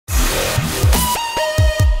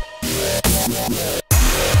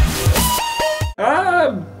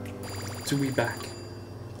to be back.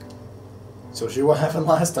 So see what happened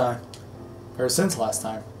last time. Or since last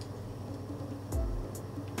time.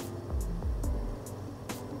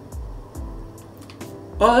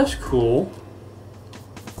 Oh, that's cool.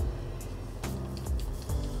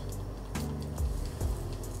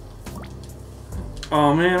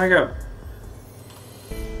 Oh man, I got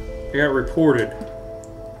reported.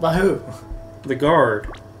 By who? The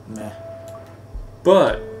guard. Meh.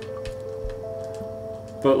 But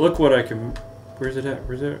look what I can. Where's it at?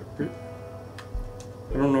 Where's it at?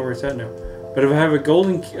 I don't know where it's at now. But if I have a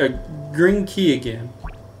green key again,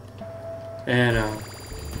 and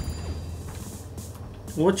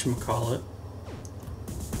whatchamacallit,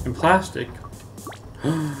 in plastic.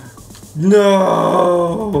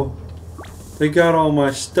 No! They got all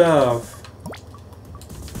my stuff.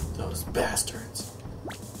 Those bastards.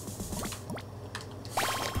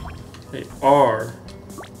 They are.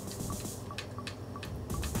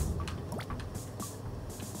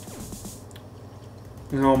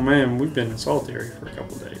 Oh man, we've been in solitary for a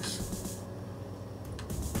couple days.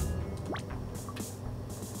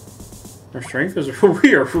 Our strength is,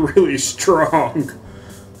 we are really strong.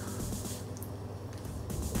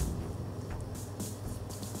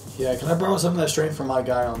 Yeah, can I borrow some of that strength from my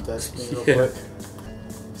guy on Destiny real Yeah. quick?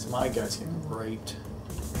 Because my guy's getting raped.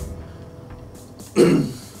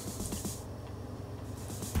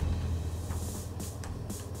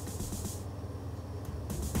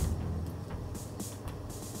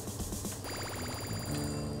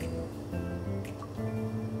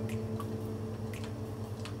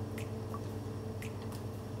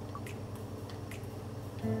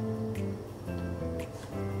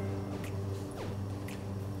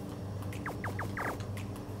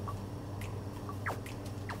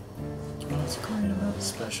 What's great about the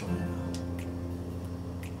special ammo?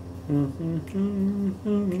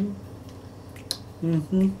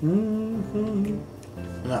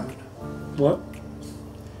 What?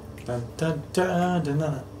 Dun, dun, dun, dun,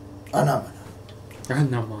 dun. No.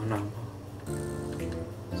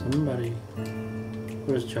 Somebody.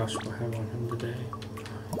 What does Joshua have on him today?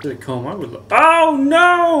 The comb. I would. Oh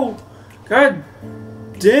no! God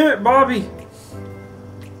damn it, Bobby!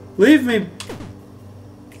 Leave me.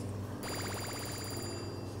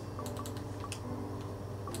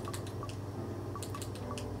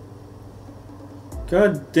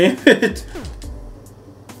 God damn it!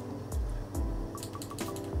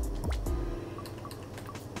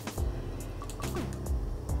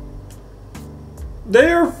 They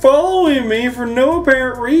are following me for no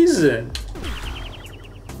apparent reason.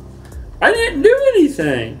 I didn't do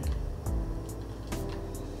anything.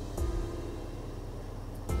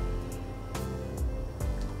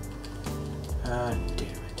 Damn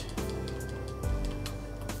it.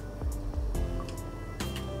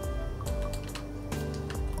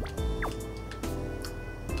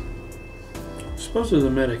 Supposedly the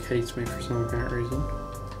medic hates me for some apparent reason.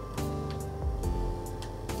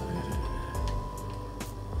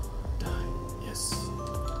 Die. Yes.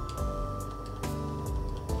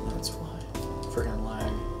 That's why. Freaking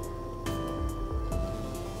lag.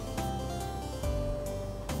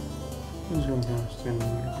 I'm just going to kind of stand in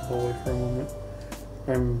the hallway for a moment.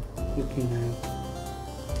 I'm looking at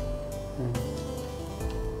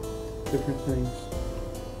different things.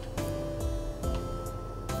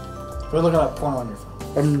 Quit looking at porn on your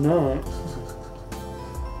phone. I'm not.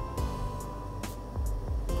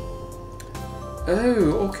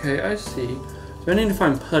 Oh, okay, I see. So I need to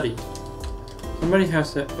find putty. Somebody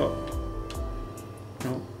has to. Oh.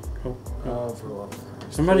 No. Oh, for the love of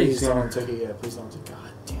Christ. Somebody's Please gonna. don't take it yet. Please don't take it.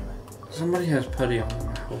 God damn it. Somebody has putty on them,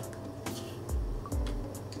 I hope.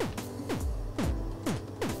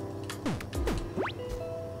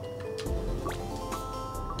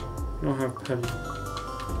 You don't have putty.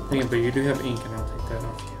 Dang it, but you do have ink, and I'll take that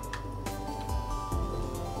off you.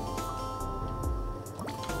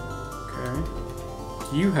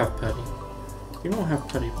 Okay. Do you have putty? You don't have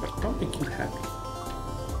putty, but I'll make you happy.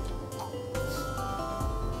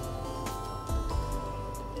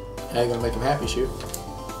 How you gonna make him happy, shoot?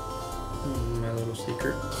 My little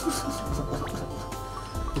secret.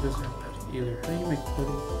 He doesn't have putty either. How do you make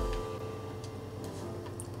putty?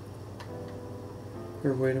 Is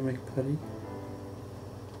there a way to make putty?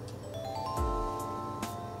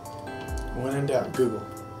 When in doubt, Google.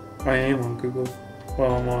 I am on Google.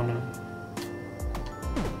 Well, I'm on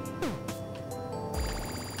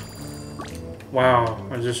Wow,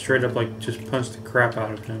 I just straight up just punched the crap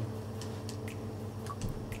out of him.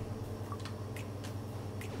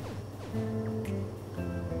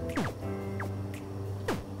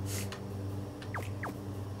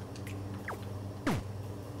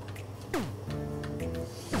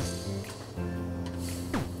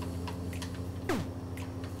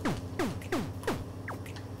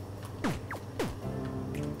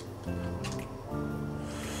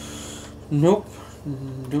 Nope.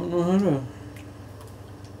 Don't know how to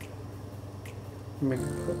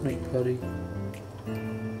make putty.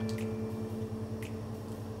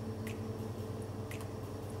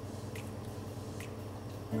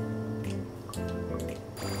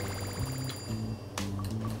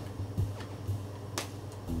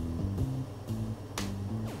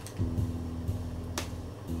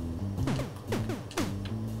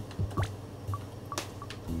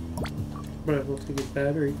 But I will take a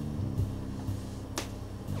battery.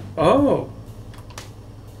 Oh!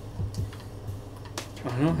 I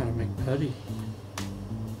know how to make putty.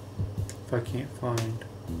 If I can't find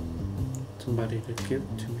somebody to give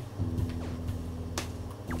it to me.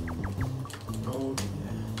 Oh,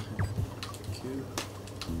 yeah. Cute.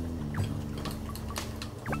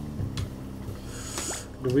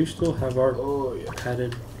 Do we still have our Yeah.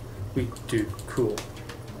 padded? We do. Cool.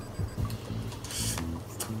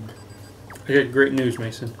 I got great news,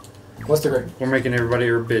 Mason. What's the great? We're making everybody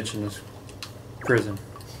our bitch in this prison.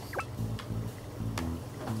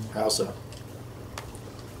 How so?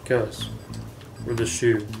 Because we're the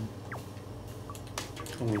shoe.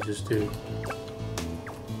 And we just do.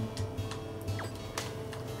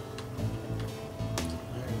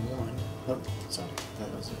 One. Oh, sorry. That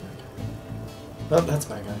was a bad guy. Oh, that's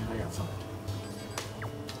my guy. I got fine.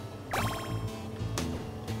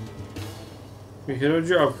 We hit our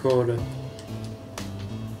job quota.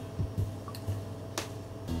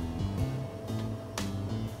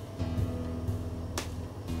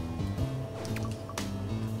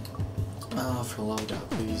 Oh, for loadout,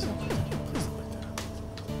 please don't like that. Please don't like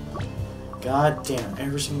that. God damn,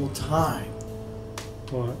 every single time.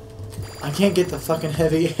 What? I can't get the fucking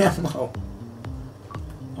heavy ammo.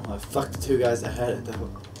 Oh, I fucked the two guys that had it though.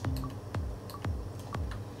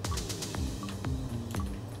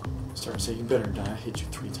 Start to say, you better die. I hit you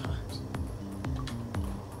 3 times.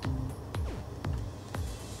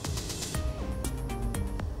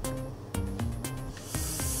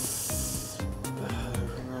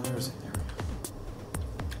 Where is it? There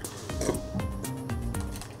we go.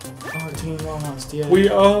 Oh, team lost, yeah. We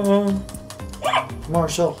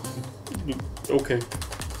Marshall. okay.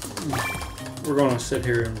 We're gonna sit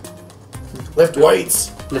here and Lift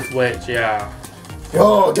weights. lift weights, yeah.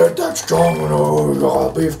 Yo, get that strong and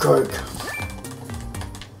beefcake.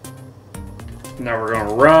 Now we're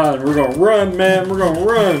gonna run. We're gonna run, man. We're gonna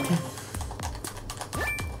run.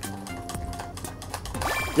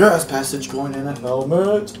 Yes, passage coin in a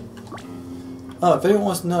helmet. Oh, if anyone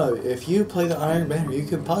wants to know, if you play the Iron Banner, you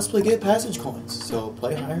can possibly get passage coins. So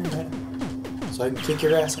play Iron Banner. So I can kick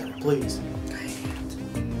your ass out, please.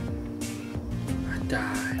 I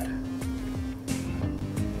died.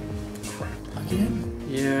 Crap. Again?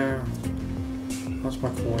 Yeah. Lost my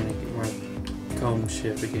coin and get my comb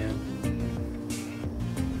ship again.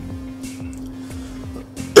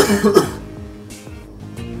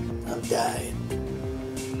 I'm dying.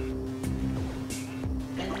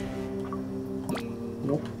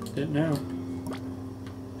 Nope. Didn't now.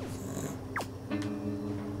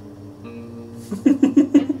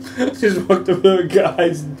 Just walked up to a guy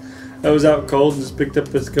that was out cold and just picked up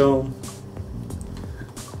his comb.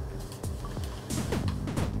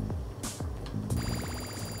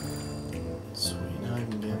 Sweet, now I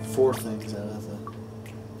can get 4 things out of that.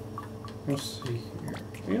 Let's see here.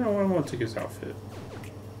 You know what? I'm gonna take his outfit.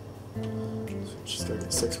 So just gotta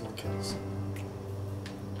get 6 more kills.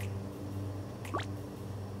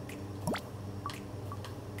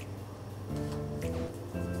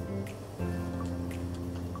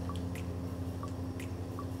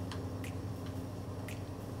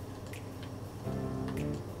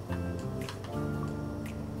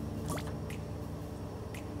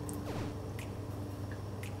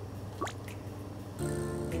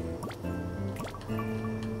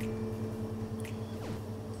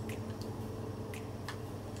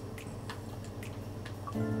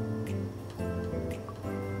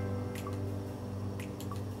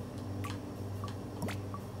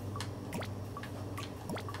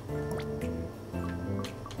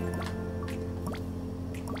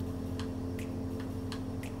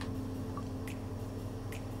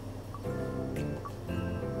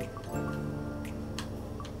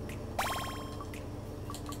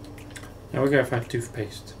 Now we gotta find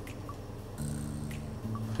toothpaste.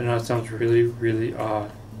 I know it sounds really, really odd.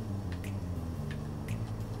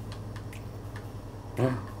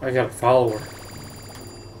 Oh, I got a follower.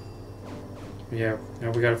 Yeah,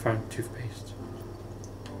 now we gotta find toothpaste.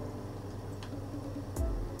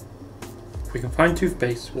 If we can find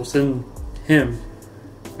toothpaste, we'll send him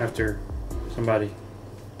after somebody.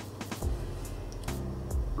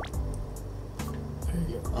 There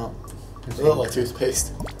you go. Oh. It looked like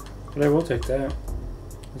toothpaste. But I will take that.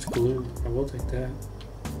 It's glue. I will take that.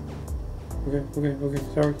 Okay.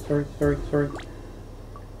 Sorry.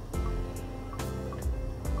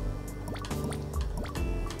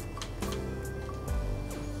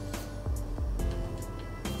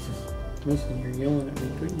 Mason, you're yelling at me.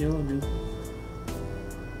 Don't yell at me.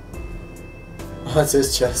 Oh, that's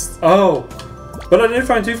his chest. Oh! But I did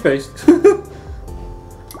find toothpaste.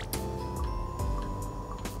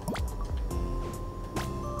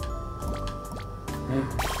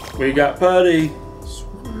 We got putty.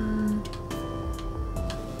 Sweet.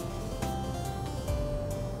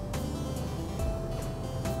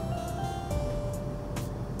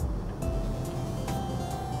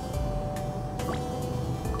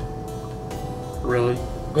 Really?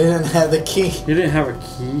 We didn't have the key. He didn't have a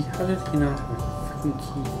key? How did he not have a freaking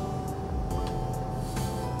key?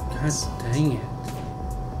 God dang it.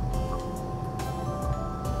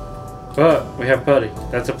 But we have putty.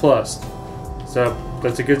 That's a plus. So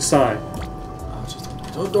that's a good sign.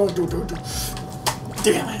 Don't.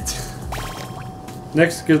 Damn it.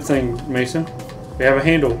 Next good thing, Mason. We have a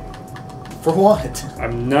handle. For what?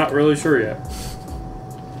 I'm not really sure yet.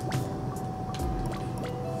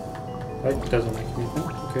 That doesn't make anything.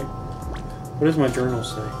 Okay. What does my journal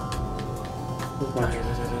say? What's my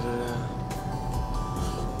journal?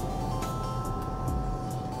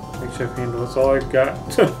 Makeshift handle. That's all I've got.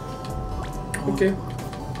 Okay.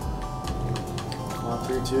 1,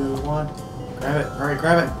 3, 2, 1. Grab it. Hurry,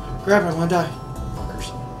 grab it. Grab it. I'm gonna die.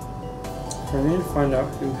 Fuckers. I need to find out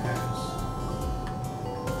who has.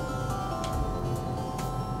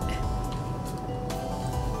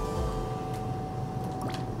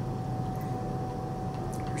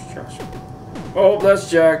 Where's Joshua? Oh, that's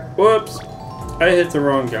Jack. Whoops. I hit the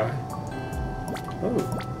wrong guy. Oh,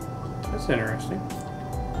 that's interesting.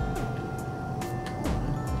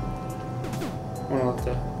 Wanna let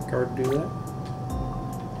the guard do that?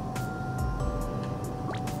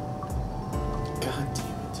 God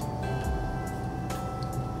damn it.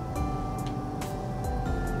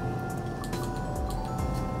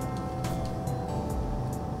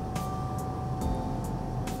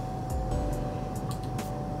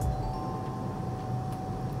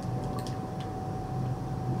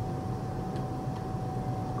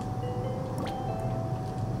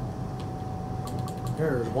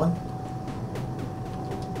 There's one.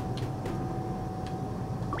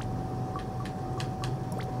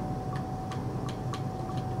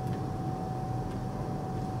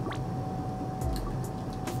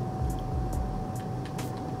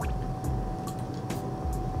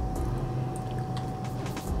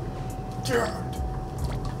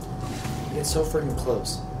 It's so freaking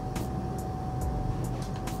close.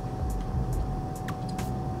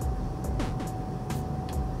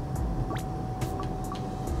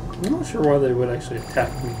 I'm not sure why they would actually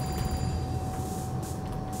attack me.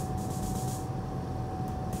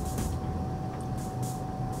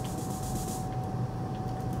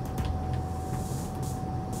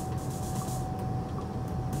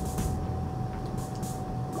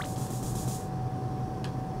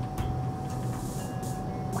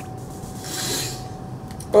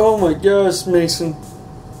 Oh my gosh, Mason.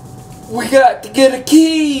 We got to get a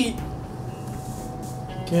key!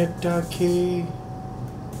 Get the key.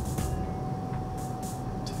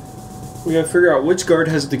 We gotta figure out which guard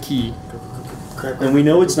has the key. Grab, And we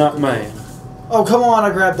know it's not mine. Oh, come on,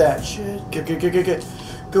 I grabbed that. Shit. Get.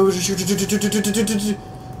 Go.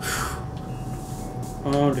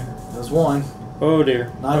 Oh dear. There's one. Oh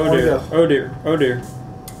dear. Not Oh one to dear. go. Oh dear. Oh dear.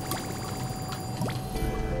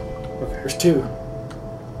 There's two.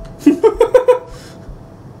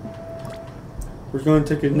 We're going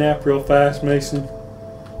to take a nap real fast, Mason.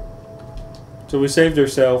 So we saved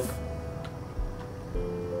ourselves.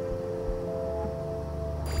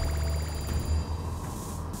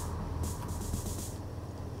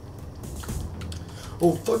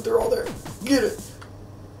 Oh, fuck, they're all there. Get it.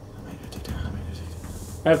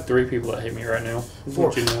 I have 3 people that hate me right now. I just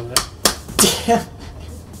want you to know that. Damn.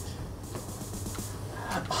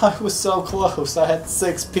 I was so close. I had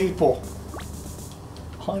 6 people.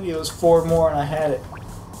 All I needed was 4 more and I had it.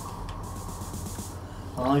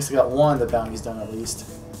 Well, at least I got one of the bounties done at least.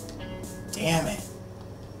 Damn it.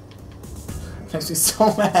 Makes me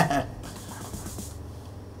so mad.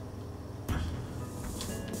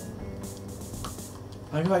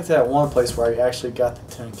 I go back to that one place where I actually got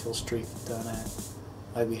the 10 kill streak done at.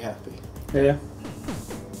 I'd be happy. Yeah.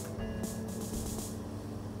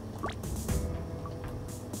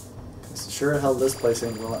 Sure hell this place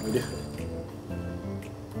ain't gonna let me do it.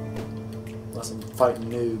 Unless I'm fighting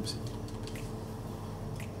noobs.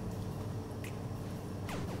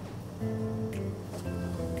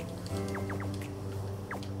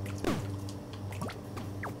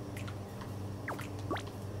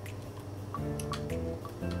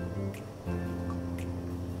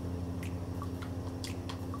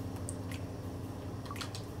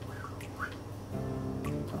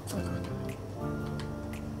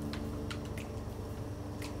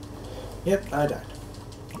 Yep, I died.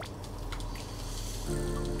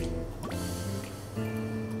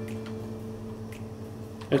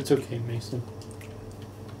 It's okay, Mason.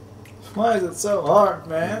 Why is it so hard,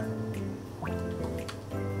 man?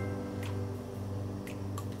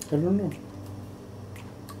 I don't know.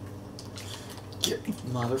 Get,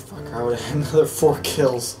 motherfucker, I would have had another 4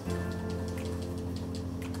 kills.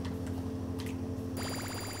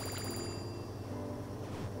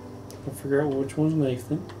 I'll figure out which one's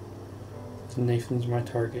Nathan. So Nathan's my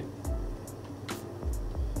target.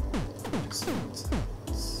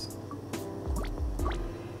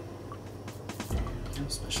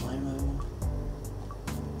 Special ammo.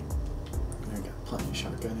 I got plenty of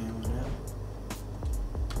shotgun ammo now.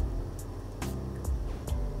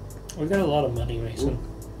 We got a lot of money, Mason. Ooh.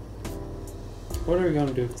 What are we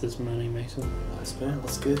gonna do with this money, Mason? Spend it.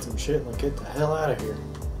 Let's get some shit and let's get the hell out of here.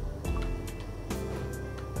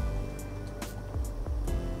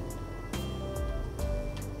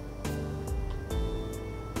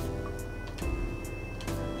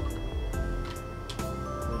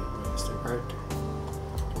 Wait, stay right there.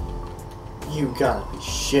 You gotta be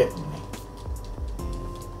shitting me.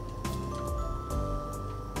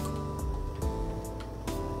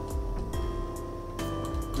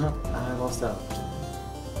 No, I lost out.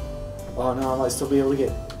 Oh no, I might still be able to get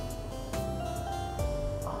it.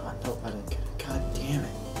 Oh, nope, I didn't get it. God damn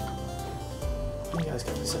it. You guys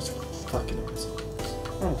gotta be such fucking assholes.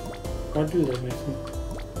 Oh, why do they, Mason?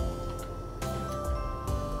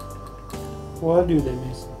 Why do they,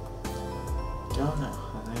 Mason? Don't know.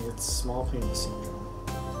 I think it's small penis syndrome.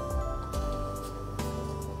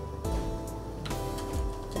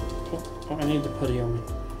 Oh, I need the putty on me.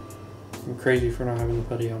 I'm crazy for not having the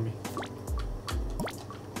putty on me.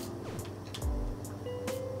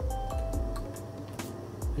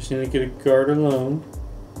 Just need to get a guard alone.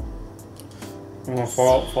 I'm gonna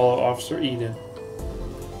follow Officer Eden.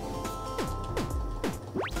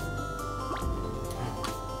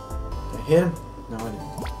 Did I hit him? No, I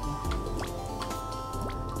didn't.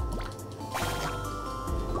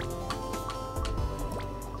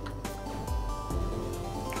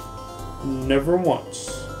 Never once.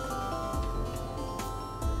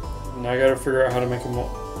 Now I gotta figure out how to make him.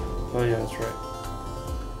 Oh yeah, that's right.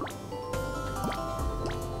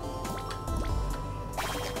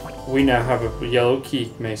 We now have a yellow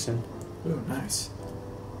key, Mason. Ooh, nice.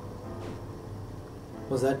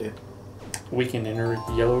 What does that do? We can enter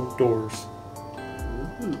yellow doors.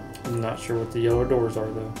 Ooh. I'm not sure what the yellow doors are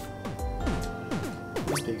though.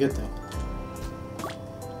 Must be a good thing.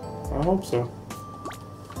 I hope so.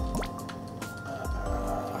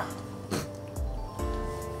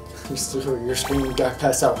 Your screen got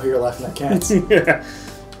passed out while you're laughing at cats. Yeah.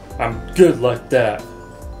 I'm good like that.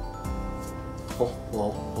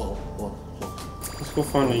 Whoa. Let's go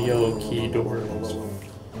find the yellow key door. Oh,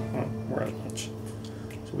 we're at lunch.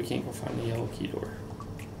 So we can't go find the yellow key door.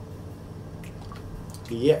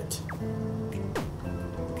 Yet.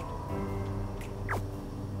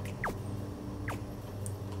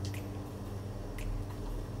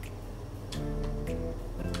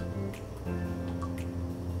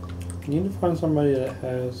 I need to find somebody that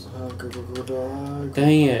has...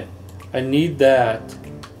 Dang it. I need that.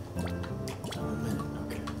 A minute,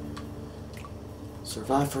 okay.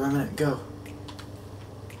 Survive for a minute, go.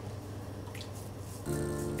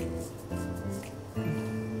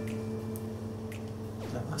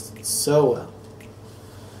 That lasted so well.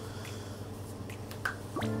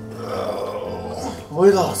 Oh,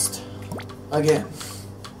 we lost. Again.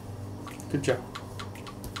 Good job.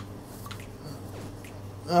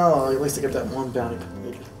 Oh, at least I got that one bounty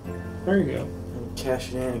completed. There you go. And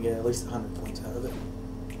cash it in and get at least 100 points out of it.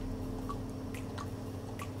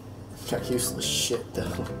 Got useless shit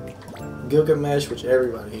though. Gilgamesh, which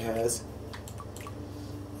everybody has.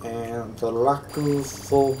 And the Raku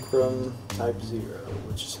Fulcrum Type 0,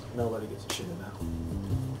 which nobody gives a shit about.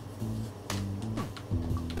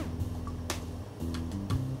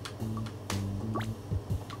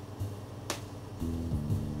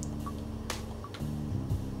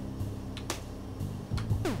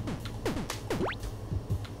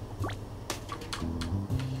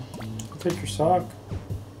 Take your sock.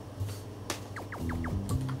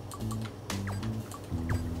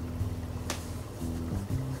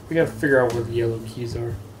 We gotta figure out where the yellow keys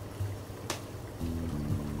are.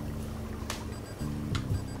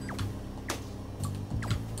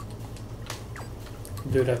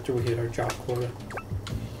 We'll do it after we hit our job quota.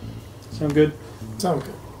 Sound good? Sound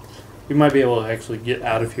good. We might be able to actually get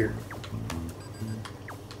out of here.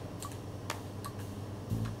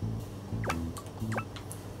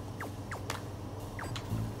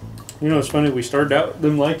 You know, it's funny. We started out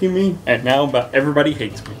them liking me, and now about everybody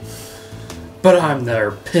hates me. But I'm their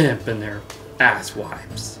pimp and their ass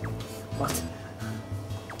wipes. What?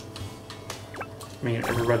 I mean,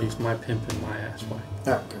 everybody's my pimp and my ass wipe.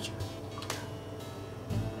 Oh, gotcha.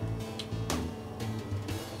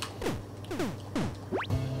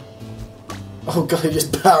 Oh god, he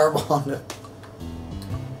just powerbombed it.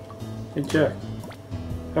 Hey, Jack.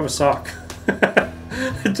 Have a sock.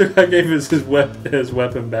 I gave his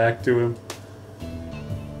weapon back to him. I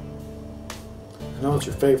know it's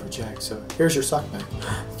your favorite, Jack, so here's your sock back.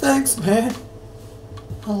 Thanks, man.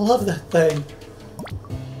 I love that thing.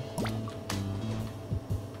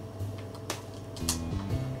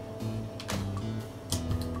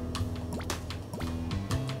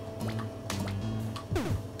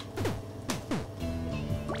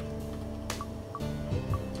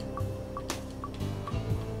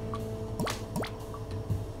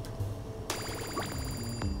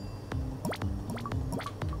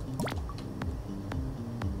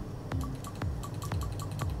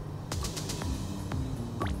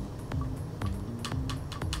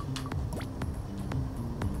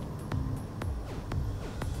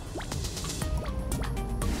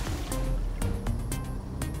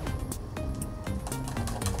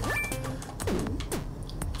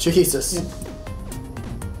 Jesus.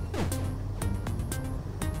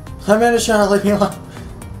 I'm in a shower, leave me alone.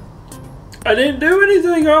 I didn't do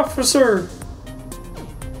anything, officer.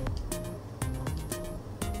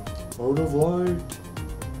 Mode of light.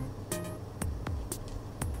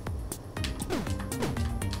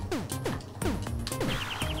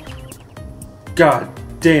 God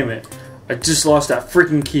damn it. I just lost that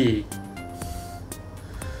freaking key.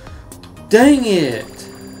 Dang it.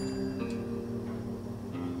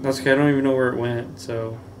 That's okay, I don't even know where it went,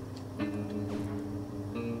 so.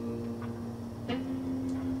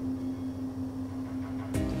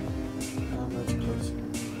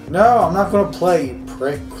 No, I'm not going to play, you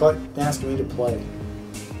prick. Quit asking me to play.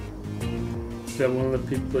 Is that one of the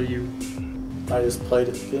people you... I just played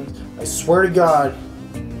it again. I swear to God.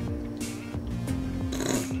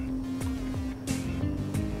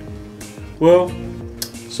 Well,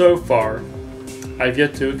 so far, I've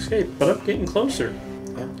yet to escape, but I'm getting closer.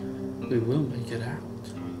 Yeah. We will make it out.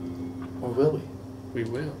 Or will we? We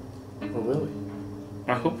will. Or will we?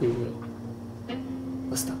 I hope we will.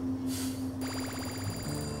 Let's stop.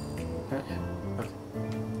 Not yet. Okay.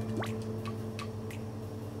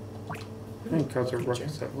 I think cards are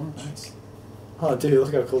rockets at launch. Nice. Oh, dude,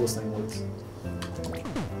 look how cool this thing looks.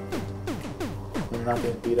 You're not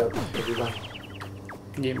getting beat up by everybody.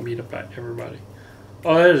 Getting beat up by everybody.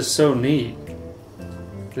 Oh, that is so neat.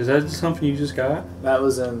 Is that something you just got? That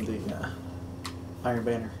was in the Iron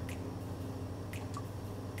Banner.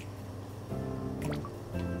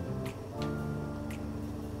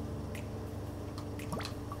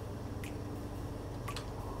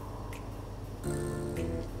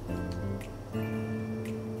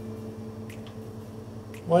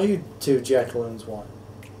 Why are you two Jacqueline's one?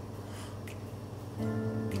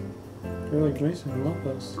 You're like Mason, love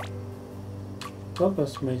us. Love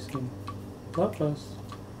us, Mason. Love us.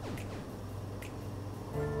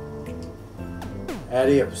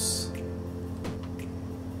 Adios.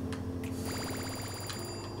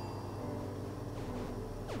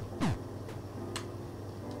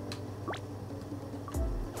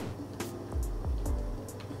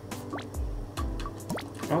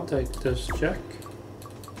 I'll take this check.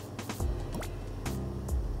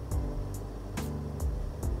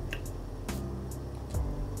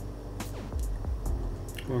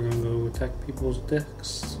 We're gonna go attack people's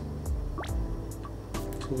decks.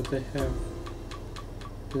 See what they have.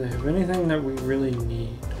 Do they have anything that we really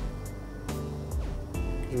need?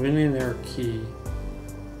 We need their key.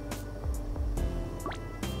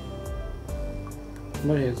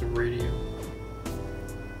 Somebody has a radio.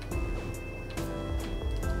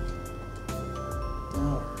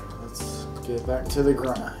 Alright, let's get back to the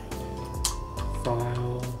grind.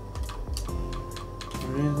 File.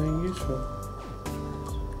 Anything useful?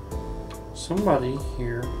 Somebody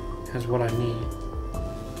here has what I need.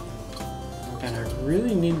 And I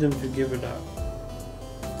really need them to give it up.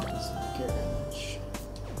 Garage.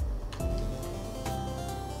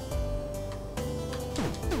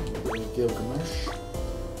 Gilgamesh.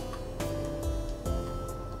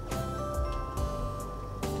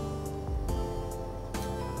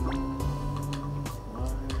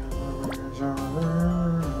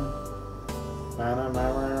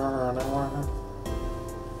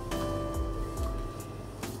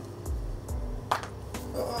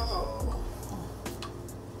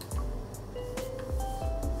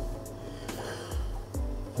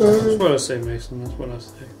 That's what I say, Mason. That's what I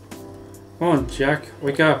say. Come on, Jack.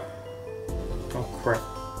 Wake up. Oh, crap.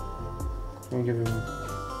 I'm gonna give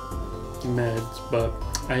him meds, but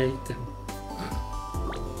I hate them.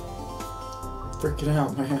 Freaking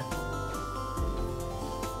out, man.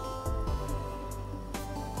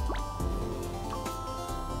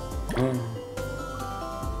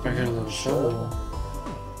 I got a little shovel.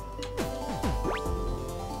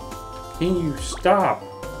 Can you stop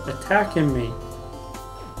attacking me?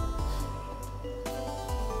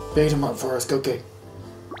 Bait him up for us, Cookie.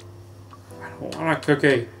 I don't want a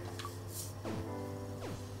cookie.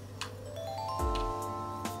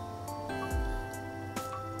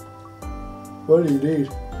 What do you need?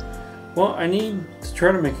 Well, I need to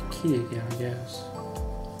try to make a key again, I guess.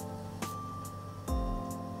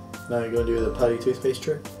 Now you're gonna do the putty toothpaste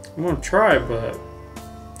trick? I'm gonna try, but...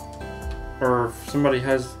 Or if somebody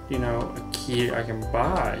has, you know, a key I can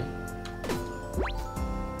buy.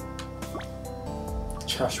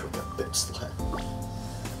 Joshua got bitch slapped.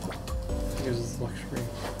 Because it's luxury.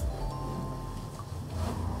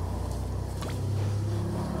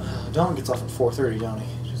 Don gets off at 4:30, don't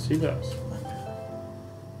he? Yes, he does.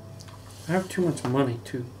 I have too much money,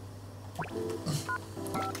 too.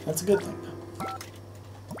 That's a good thing.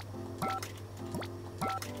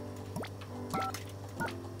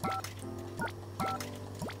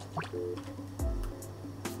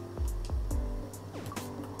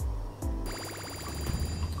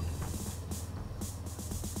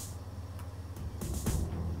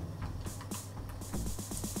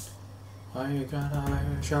 I got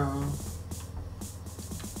iron shop.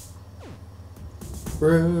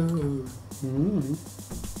 Rude. Mm-hmm.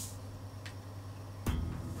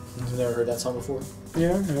 You've never heard that song before?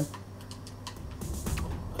 Yeah, I have.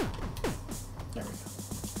 There we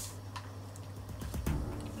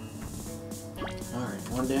go. Alright,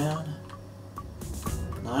 one down.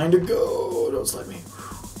 9 to go. Don't slap me.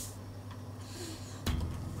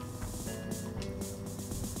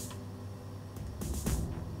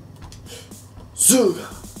 Zuga!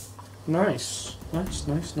 Nice. Nice,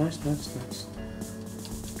 nice, nice, nice, nice.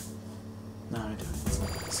 No, I do it. It's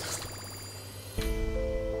not nice.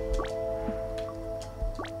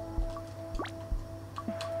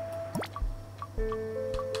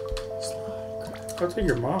 I'll take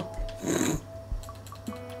your mom.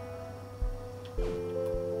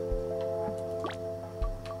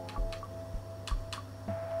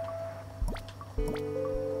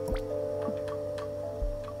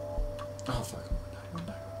 Oh fuck, I'm gonna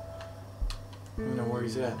die. I don't know where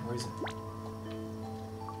he's at. Where is it?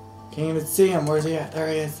 Can't even see him. Where's he at? There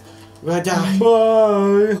he is. I'm gonna die.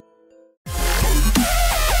 Bye.